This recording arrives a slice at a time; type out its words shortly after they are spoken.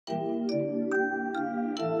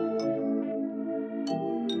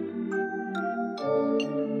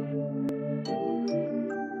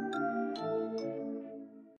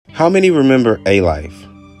How many remember Alife?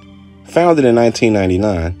 Founded in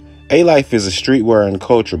 1999, Alife is a streetwear and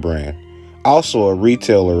culture brand, also a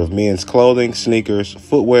retailer of men's clothing, sneakers,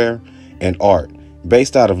 footwear, and art,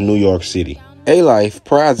 based out of New York City. Alife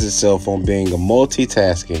prides itself on being a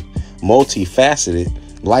multitasking, multi-faceted,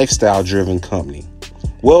 lifestyle-driven company,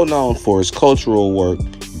 well known for its cultural work,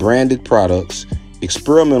 branded products,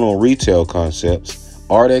 experimental retail concepts,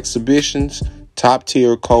 art exhibitions,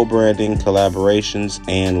 top-tier co-branding collaborations,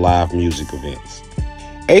 and live music events.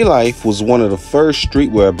 Alife was one of the first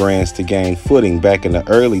streetwear brands to gain footing back in the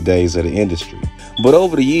early days of the industry. But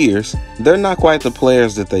over the years, they're not quite the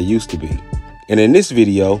players that they used to be. And in this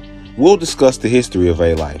video, we'll discuss the history of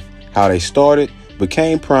Alife, how they started,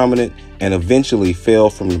 became prominent, and eventually fell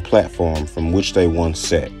from the platform from which they once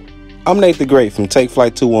sat. I'm Nate the Great from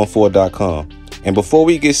TakeFlight214.com. And before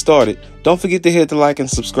we get started, don't forget to hit the like and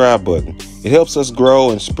subscribe button. It helps us grow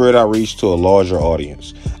and spread our reach to a larger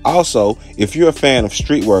audience. Also, if you're a fan of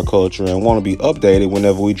streetwear culture and want to be updated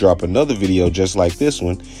whenever we drop another video just like this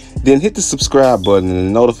one, then hit the subscribe button and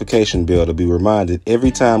the notification bell to be reminded every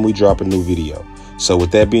time we drop a new video. So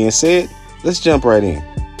with that being said, let's jump right in.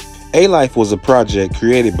 Alife was a project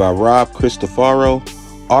created by Rob Cristofaro,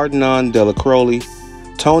 Ardenon Delacroli,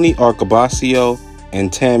 Tony Arcabasio,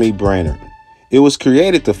 and Tammy Brainerd. It was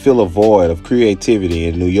created to fill a void of creativity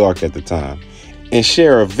in New York at the time and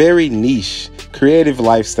share a very niche, creative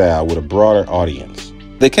lifestyle with a broader audience.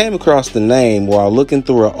 They came across the name while looking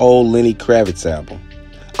through an old Lenny Kravitz album.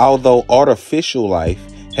 Although Artificial Life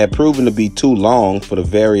had proven to be too long for the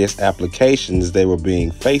various applications they were being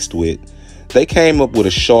faced with, they came up with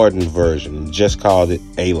a shortened version and just called it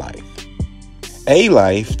Alife.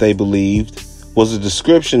 Alife, they believed, was a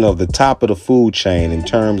description of the top of the food chain in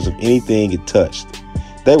terms of anything it touched.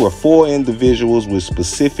 They were four individuals with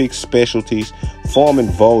specific specialties forming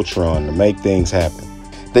Voltron to make things happen.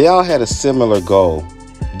 They all had a similar goal,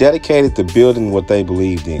 dedicated to building what they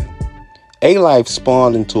believed in. Alife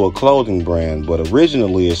spawned into a clothing brand, but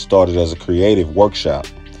originally it started as a creative workshop.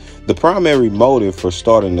 The primary motive for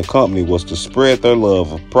starting the company was to spread their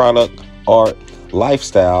love of product, art,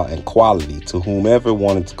 lifestyle, and quality to whomever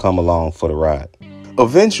wanted to come along for the ride.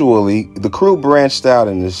 Eventually, the crew branched out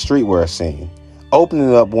in the streetwear scene,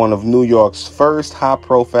 opening up one of New York's first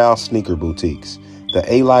high-profile sneaker boutiques, the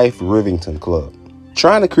Alife Rivington Club.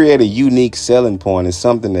 Trying to create a unique selling point is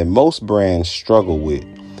something that most brands struggle with,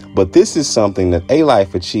 but this is something that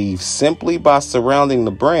Alife achieved simply by surrounding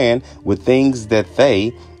the brand with things that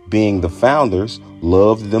they, being the founders,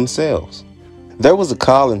 loved themselves. There was a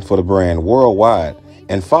calling for the brand worldwide,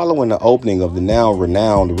 and following the opening of the now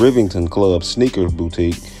renowned Rivington Club sneaker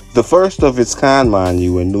boutique, the first of its kind, mind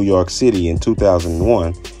you, in New York City in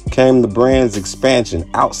 2001, came the brand's expansion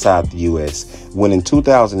outside the U.S. when in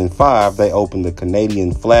 2005 they opened the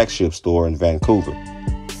Canadian flagship store in Vancouver.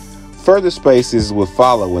 Further spaces would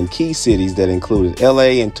follow in key cities that included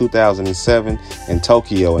LA in 2007 and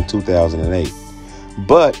Tokyo in 2008.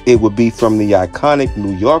 But it would be from the iconic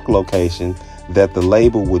New York location that the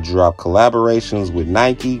label would drop collaborations with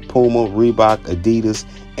Nike, Puma, Reebok, Adidas,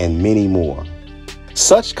 and many more.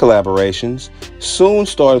 Such collaborations soon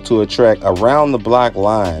started to attract around-the-block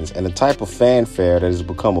lines and a type of fanfare that has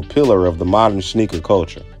become a pillar of the modern sneaker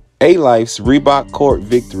culture. Alife's Reebok Court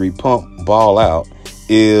Victory Pump Ball Out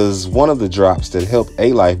is one of the drops that helped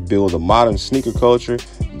Alife build a modern sneaker culture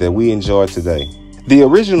that we enjoy today. The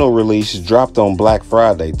original release dropped on Black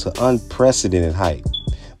Friday to unprecedented hype,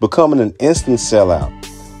 becoming an instant sellout.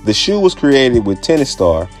 The shoe was created with tennis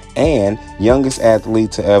star and youngest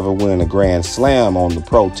athlete to ever win a Grand Slam on the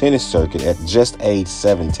pro tennis circuit at just age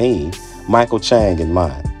 17, Michael Chang, in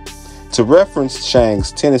mind. To reference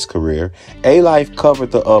Chang's tennis career, Alife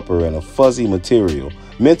covered the upper in a fuzzy material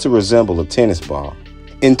meant to resemble a tennis ball.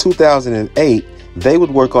 In 2008, they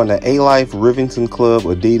would work on the Alife Rivington Club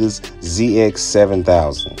Adidas ZX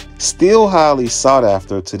 7000. Still highly sought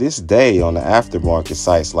after to this day on the aftermarket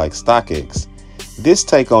sites like StockX. This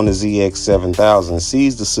take on the ZX 7000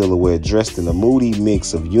 sees the silhouette dressed in a moody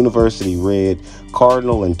mix of university red,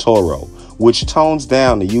 cardinal, and taureau, which tones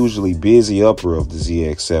down the usually busy upper of the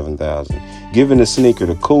ZX 7000, giving the sneaker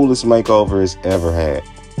the coolest makeover it's ever had.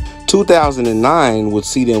 2009 would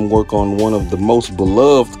see them work on one of the most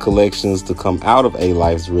beloved collections to come out of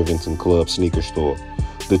Alife's Rivington Club sneaker store,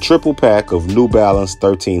 the triple pack of New Balance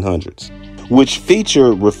 1300s, which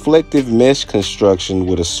featured reflective mesh construction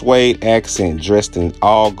with a suede accent dressed in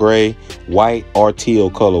all gray, white, or teal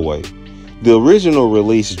colorway. The original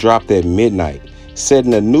release dropped at midnight,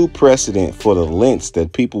 setting a new precedent for the lengths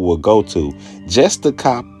that people would go to just to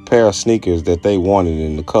cop a pair of sneakers that they wanted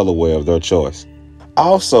in the colorway of their choice.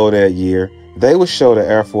 Also that year, They will show the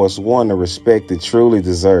Air Force One the respect it truly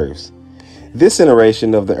deserves. This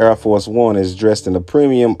iteration of the Air Force One is dressed in a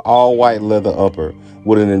premium all-white leather upper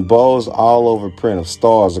with an embossed all-over print of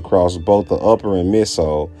stars across both the upper and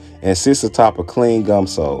midsole and sits atop a clean gum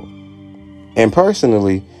sole. And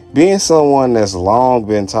personally, being someone that's long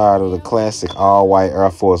been tired of the classic all-white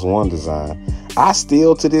Air Force One design, I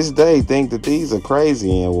still to this day think that these are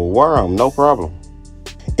crazy and will wear them no problem.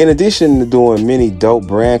 In addition to doing many dope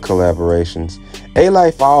brand collaborations,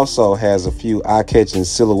 Alife also has a few eye-catching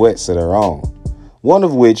silhouettes of their own, one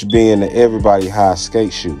of which being the Everybody High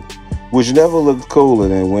skate shoe, which never looked cooler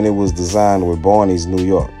than when it was designed with Barney's New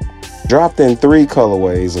York. Dropped in 3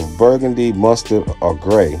 colorways of burgundy, mustard, or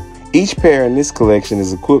gray. Each pair in this collection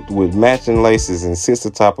is equipped with matching laces and sits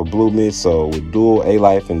atop a blue midsole with dual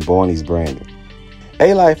Alife and Barney's branding.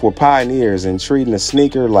 Alife were pioneers in treating a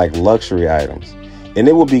sneaker like luxury items, and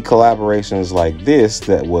it would be collaborations like this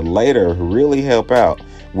that would later really help out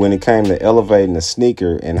when it came to elevating the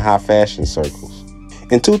sneaker in high fashion circles.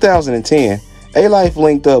 In 2010, Alife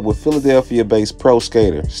linked up with Philadelphia-based pro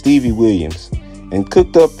skater Stevie Williams and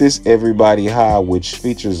cooked up this Everybody High, which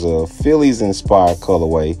features a Phillies-inspired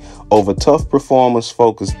colorway over tough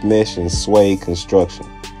performance-focused mesh and suede construction.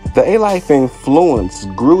 The Alife influence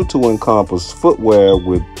grew to encompass footwear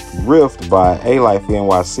with Rift by Alife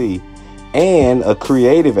NYC and a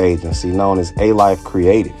creative agency known as Alife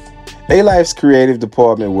Creative. Alife's creative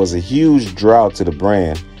department was a huge draw to the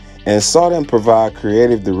brand and saw them provide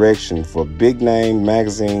creative direction for big-name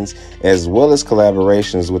magazines as well as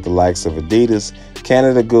collaborations with the likes of Adidas,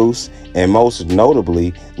 Canada Goose, and most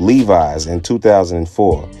notably Levi's in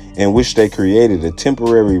 2004, in which they created a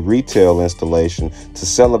temporary retail installation to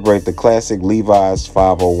celebrate the classic Levi's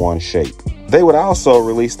 501 shape. They would also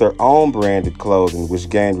release their own branded clothing, which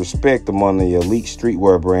gained respect among the elite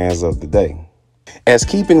streetwear brands of the day. As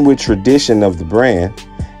keeping with tradition of the brand,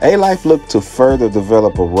 Alife looked to further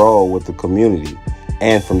develop a role with the community,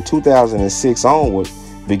 and from 2006 onward,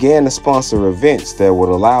 began to sponsor events that would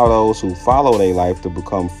allow those who followed Alife to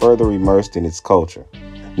become further immersed in its culture.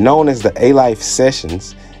 Known as the Alife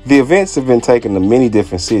Sessions, the events have been taken to many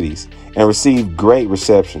different cities and received great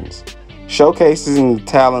receptions, showcasing the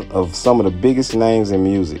talent of some of the biggest names in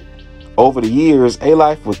music. Over the years,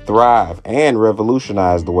 Alife would thrive and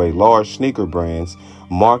revolutionize the way large sneaker brands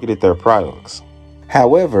marketed their products.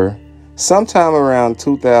 However, sometime around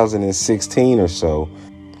 2016 or so,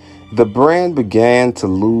 the brand began to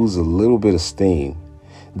lose a little bit of steam.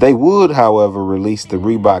 They would, however, release the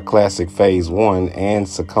Reebok Classic Phase 1 and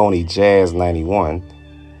Saucony Jazz 91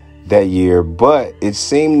 that year, but it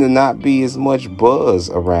seemed to not be as much buzz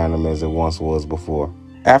around them as it once was before.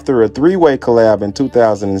 After a 3-way collab in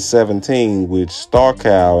 2017 with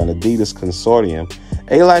StarCal and Adidas Consortium,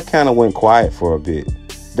 Alife kind of went quiet for a bit.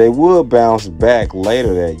 They would bounce back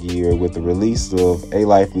later that year with the release of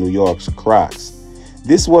Alife New York's Crocs.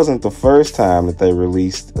 This wasn't the first time that they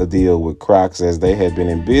released a deal with Crocs, as they had been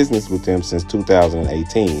in business with them since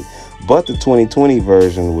 2018, but the 2020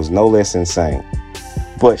 version was no less insane.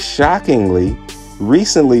 But shockingly,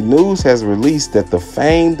 recently news has released that the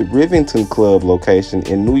famed Rivington Club location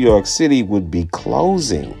in New York City would be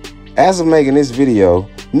closing. As of making this video,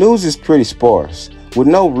 news is pretty sparse, with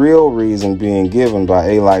no real reason being given by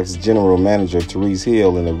Alife's general manager Therese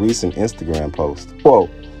Hill in a recent Instagram post. Quote,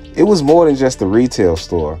 "It was more than just a retail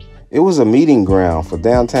store. It was a meeting ground for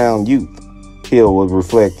downtown youth," Hill would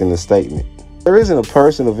reflect in the statement. "There isn't a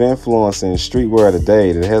person of influence in streetwear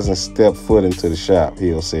today that hasn't stepped foot into the shop,"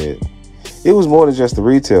 Hill said. "It was more than just a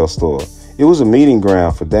retail store. It was a meeting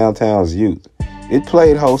ground for downtown's youth. It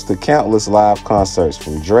played host to countless live concerts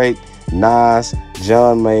from Drake, Nas,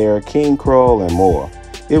 John Mayer, King Kroll, and more.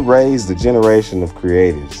 It raised a generation of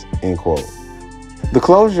creatives," end quote. The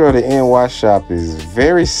closure of the NY shop is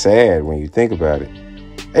very sad when you think about it.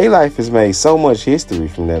 Alife has made so much history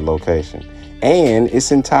from that location, and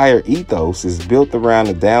its entire ethos is built around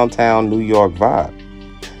the downtown New York vibe.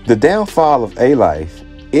 The downfall of Alife,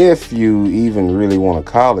 if you even really want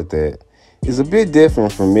to call it that, is a bit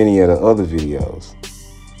different from many of the other videos.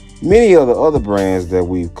 Many of the other brands that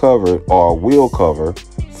we've covered or will cover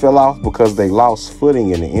fell off because they lost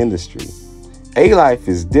footing in the industry. Alife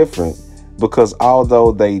is different because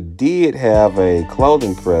although they did have a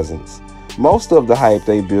clothing presence, most of the hype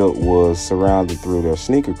they built was surrounded through their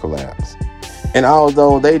sneaker collabs. And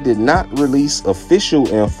although they did not release official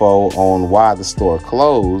info on why the store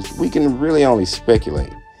closed, we can really only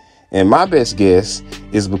speculate. And my best guess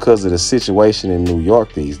is because of the situation in New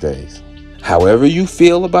York these days. However you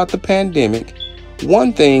feel about the pandemic,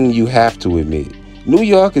 one thing you have to admit, New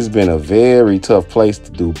York has been a very tough place to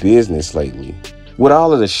do business lately. With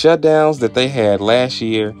all of the shutdowns that they had last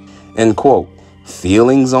year and, quote,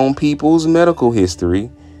 feelings on people's medical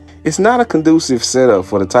history, it's not a conducive setup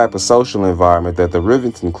for the type of social environment that the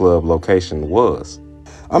Rivington Club location was.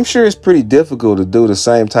 I'm sure it's pretty difficult to do the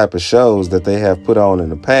same type of shows that they have put on in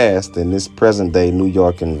the past in this present-day New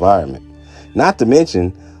York environment. Not to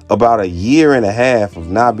mention about a year and a half of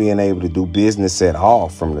not being able to do business at all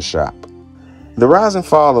from the shop. The rise and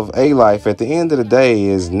fall of Alife at the end of the day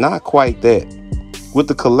is not quite that. With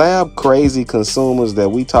the collab crazy consumers that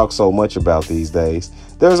we talk so much about these days,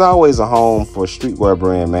 there's always a home for streetwear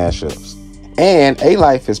brand mashups. And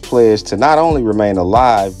Alife has pledged to not only remain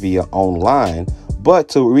alive via online, but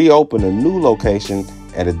to reopen a new location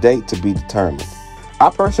at a date to be determined. I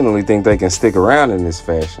personally think they can stick around in this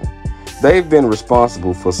fashion. They've been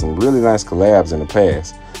responsible for some really nice collabs in the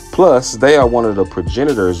past. Plus, they are one of the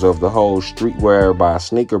progenitors of the whole streetwear by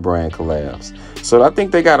sneaker brand collabs. So I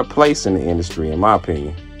think they got a place in the industry, in my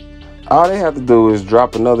opinion. All they have to do is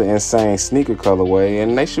drop another insane sneaker colorway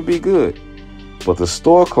and they should be good. But the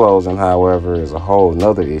store closing, however, is a whole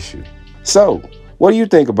nother issue. So, what do you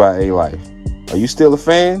think about Alife? Are you still a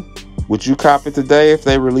fan? Would you cop it today if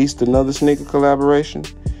they released another sneaker collaboration?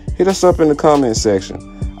 Hit us up in the comment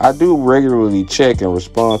section. I do regularly check and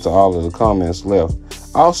respond to all of the comments left.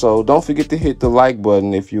 Also, don't forget to hit the like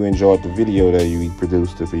button if you enjoyed the video that we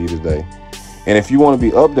produced for you today. And if you want to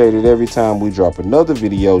be updated every time we drop another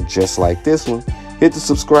video just like this one, hit the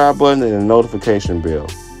subscribe button and the notification bell.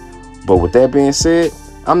 But with that being said,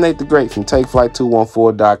 I'm Nate the Great from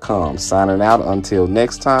TakeFlight214.com, signing out until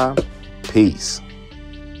next time. Peace.